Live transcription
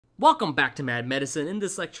Welcome back to Mad Medicine. In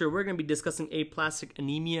this lecture, we're going to be discussing aplastic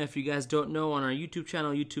anemia. If you guys don't know, on our YouTube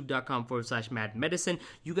channel, youtube.com/Mad Medicine,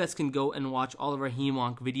 you guys can go and watch all of our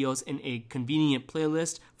Heme videos in a convenient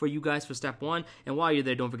playlist for you guys for step 1. And while you're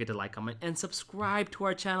there, don't forget to like, comment, and subscribe to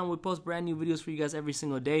our channel. We post brand new videos for you guys every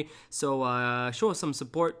single day. So show us some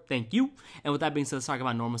support. Thank you. And with that being said, let's talk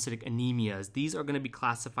about normocytic anemias. These are going to be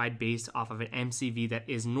classified based off of an MCV that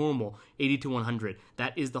is normal, 80 to 100.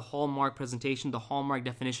 That is the hallmark presentation, the hallmark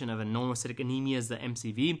definition of a normocytic anemia is the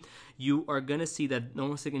MCV. You are going to see that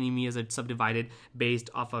normocytic anemias are subdivided based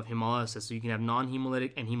off of hemolysis. So you can have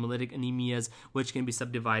non-hemolytic and hemolytic anemias, which can be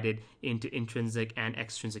subdivided into intrinsic and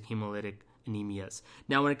extrinsic hemolytic anemias.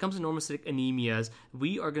 Now, when it comes to normocytic anemias,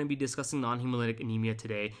 we are going to be discussing non-hemolytic anemia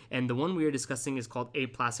today, and the one we are discussing is called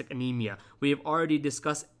aplastic anemia. We have already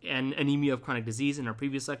discussed an anemia of chronic disease in our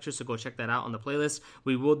previous lecture, so go check that out on the playlist.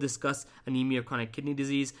 We will discuss anemia of chronic kidney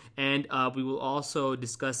disease, and we will also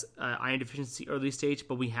discuss iron deficiency early stage,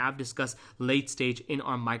 but we have discussed late stage in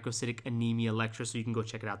our microcytic anemia lecture, so you can go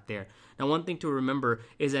check it out there. Now, one thing to remember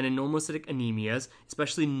is that in normocytic anemias,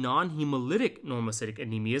 especially non-hemolytic normocytic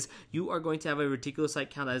anemias, you are going to have a reticulocyte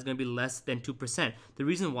count that is going to be less than 2%. The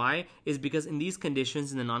reason why is because in these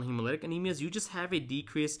conditions, in the non-hemolytic anemias, you just have a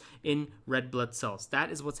decrease in red blood cells. That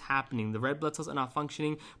is what's happening. The red blood cells are not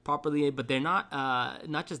functioning properly, but they're not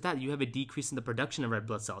just that, you have a decrease in the production of red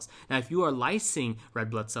blood cells. Now, if you are lysing red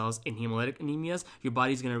blood cells in hemolytic anemias, your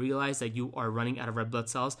body's going to realize that you are running out of red blood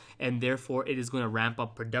cells, and therefore it is going to ramp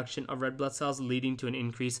up production of red blood cells, leading to an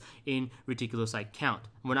increase in reticulocyte count.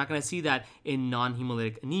 We're not going to see that in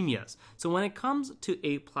non-hemolytic anemias. So when it comes to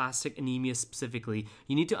aplastic anemia specifically,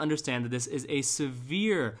 you need to understand that this is a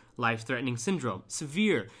severe life-threatening syndrome,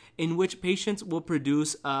 severe, in which patients will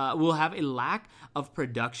have a lack of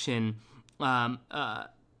production of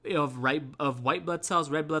white blood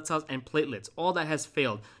cells, red blood cells, and platelets. All that has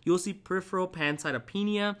failed. You'll see peripheral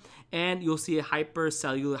pancytopenia, and you'll see a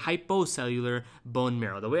hypocellular bone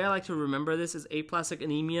marrow. The way I like to remember this is aplastic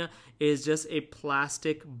anemia is just a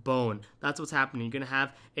plastic bone. That's what's happening. You're gonna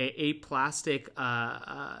have a plastic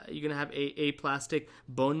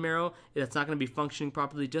bone marrow that's not gonna be functioning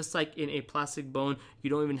properly. Just like in a plastic bone, you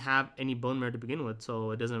don't even have any bone marrow to begin with, so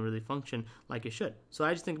it doesn't really function like it should. So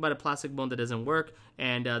I just think about a plastic bone that doesn't work,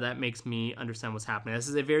 and that makes me understand what's happening. This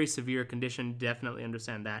is a very severe condition. Definitely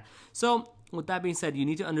understand that. So with that being said, you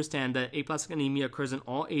need to understand that aplastic anemia occurs in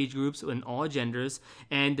all age groups and all genders,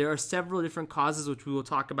 and there are several different causes which we will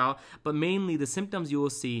talk about, but mainly the symptoms you will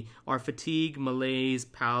see are fatigue, malaise,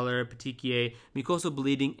 pallor, petechiae, mucosal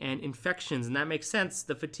bleeding, and infections. And that makes sense.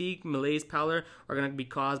 The fatigue, malaise, pallor are going to be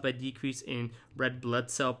caused by decrease in red blood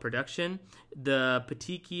cell production. The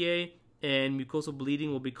petechiae and mucosal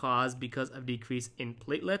bleeding will be caused because of decrease in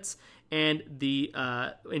platelets, and the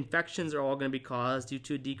infections are all going to be caused due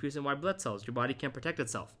to a decrease in white blood cells. Your body can't protect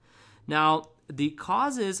itself. Now, the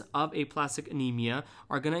causes of aplastic anemia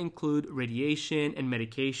are going to include radiation and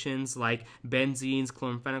medications like benzenes,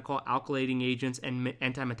 chloramphenicol, alkylating agents, and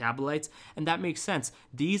antimetabolites, and that makes sense.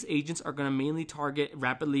 These agents are going to mainly target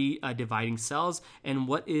rapidly dividing cells. And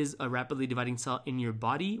what is a rapidly dividing cell in your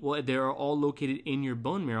body? Well, they are all located in your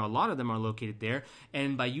bone marrow. A lot of them are located there,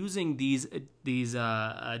 and by using these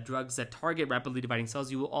drugs that target rapidly dividing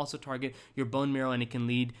cells, you will also target your bone marrow, and it can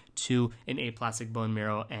lead to an aplastic bone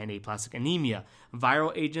marrow and aplastic anemia.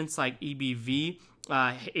 Viral agents like EBV,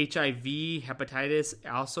 HIV, hepatitis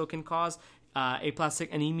also can cause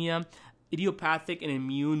aplastic anemia. Idiopathic and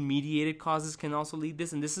immune-mediated causes can also lead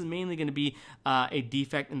this, and this is mainly going to be a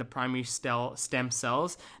defect in the primary stem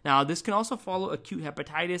cells. Now, this can also follow acute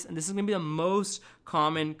hepatitis, and this is going to be the most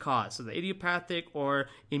common cause. So the idiopathic or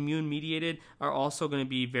immune-mediated are also going to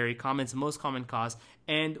be very common. It's the most common cause,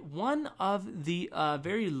 and one of the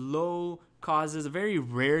very low causes, very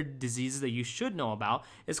rare diseases that you should know about,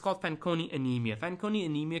 is called Fanconi anemia. Fanconi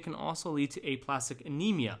anemia can also lead to aplastic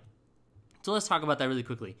anemia. So let's talk about that really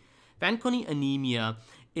quickly. Fanconi anemia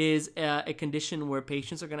is a condition where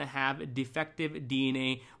patients are going to have defective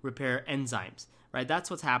DNA repair enzymes, right? That's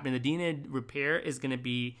what's happening. The DNA repair is going to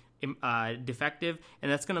be defective,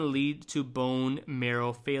 and that's going to lead to bone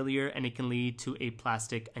marrow failure, and it can lead to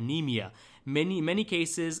aplastic anemia. Many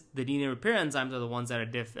cases, the DNA repair enzymes are the ones that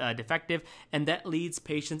are defective, and that leads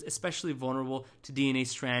patients especially vulnerable to DNA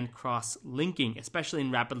strand cross-linking, especially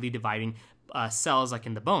in rapidly dividing cells like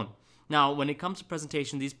in the bone. Now, when it comes to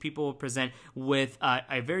presentation, these people will present with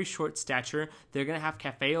a very short stature. They're going to have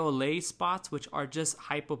café au lait spots, which are just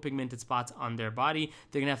hypopigmented spots on their body.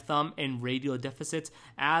 They're going to have thumb and radial deficits,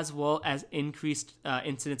 as well as increased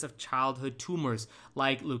incidence of childhood tumors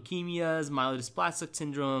like leukemias, myelodysplastic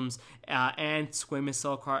syndromes, and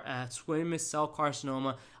squamous cell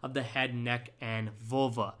carcinoma of the head, neck, and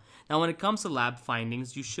vulva. Now, when it comes to lab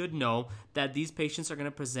findings, you should know that these patients are going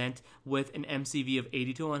to present with an MCV of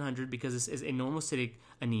 80 to 100 because this is a normocytic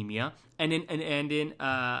anemia, and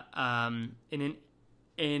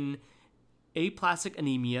in aplastic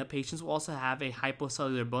anemia, patients will also have a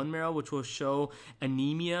hypocellular bone marrow, which will show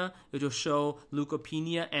anemia, which will show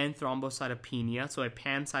leukopenia and thrombocytopenia. So a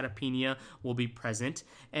pancytopenia will be present.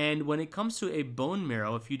 And when it comes to a bone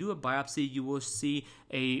marrow, if you do a biopsy, you will see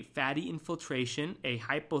a fatty infiltration, a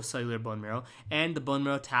hypocellular bone marrow, and the bone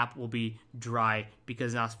marrow tap will be dry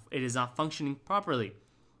because it is not functioning properly.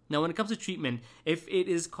 Now, when it comes to treatment, if it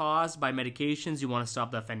is caused by medications, you want to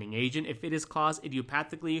stop the offending agent. If it is caused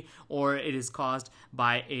idiopathically or it is caused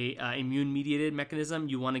by a immune-mediated mechanism,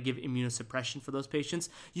 you want to give immunosuppression for those patients.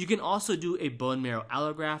 You can also do a bone marrow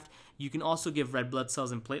allograft. You can also give red blood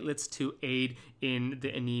cells and platelets to aid in the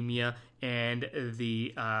anemia and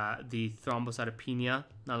the thrombocytopenia,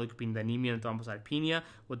 not leukopenia, the anemia and thrombocytopenia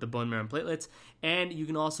with the bone marrow and platelets. And you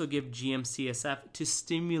can also give GM-CSF to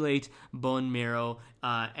stimulate bone marrow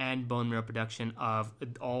and bone marrow production of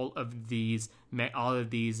all of these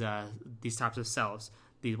types of cells.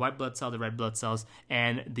 The white blood cell, the red blood cells,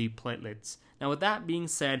 and the platelets. Now, with that being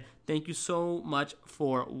said, thank you so much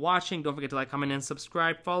for watching. Don't forget to like, comment, and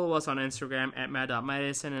subscribe. Follow us on Instagram at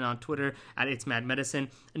mad.medicine and on Twitter at itsmadmedicine.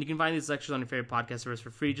 And you can find these lectures on your favorite podcast service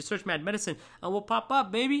for free. Just search Mad Medicine and we'll pop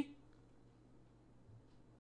up, baby.